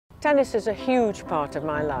Tennis is a huge part of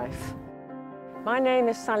my life. My name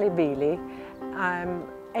is Beeley. I'm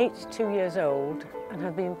 82 years old and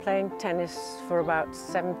have been playing tennis for about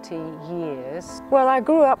 70 years. Well, I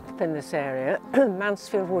grew up in this area,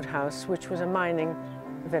 Mansfield Woodhouse, which was a mining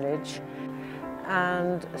village,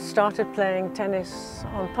 and started playing tennis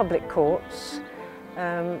on public courts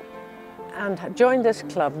and joined this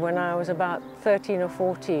club when I was about 13 or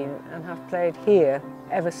 14 and have played here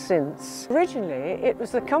ever since. Originally, it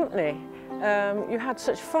was the company. You had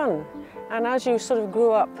such fun, and as you sort of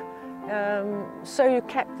grew up, so you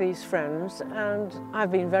kept these friends, and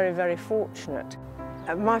I've been very, very fortunate.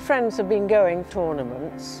 My friends have been going to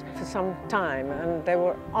tournaments for some time, and they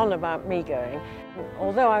were on about me going,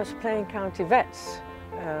 although I was playing county vets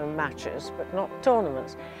matches, but not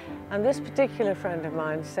tournaments. And this particular friend of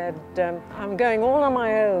mine said, I'm going all on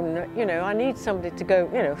my own, you know, I need somebody to go,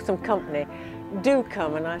 you know, some company. Do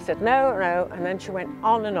come. And I said, no, no, and then she went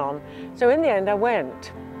on and on. So in the end I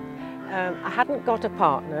went. I hadn't got a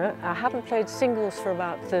partner, I hadn't played singles for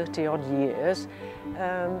about 30 odd years,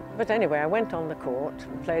 but anyway I went on the court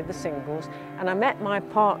and played the singles, and I met my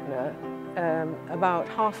partner about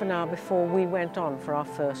half an hour before we went on for our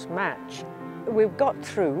first match. We got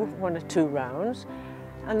through 1 or 2 rounds,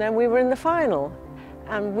 and then we were in the final,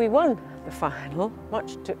 and we won the final,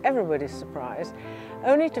 much to everybody's surprise,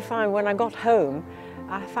 only to find when I got home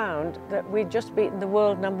I found that we'd just beaten the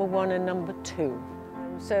world #1 and #2.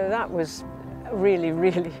 So that was really,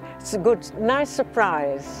 it's a good, nice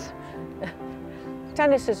surprise.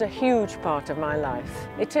 Tennis is a huge part of my life.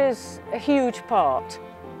 It is a huge part.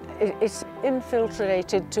 It's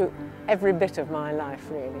infiltrated to every bit of my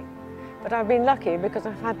life, really. But I've been lucky because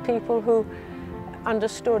I've had people who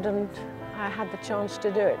understood, and I had the chance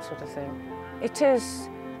to do it, sort of thing. It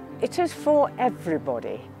is for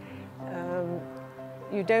everybody.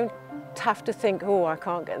 You don't have to think, oh, I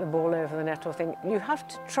can't get the ball over the net, or think. You have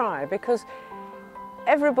to try, because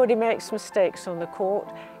everybody makes mistakes on the court.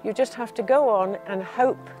 You just have to go on and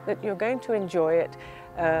hope that you're going to enjoy it,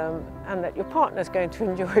 and that your partner's going to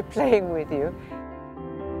enjoy playing with you.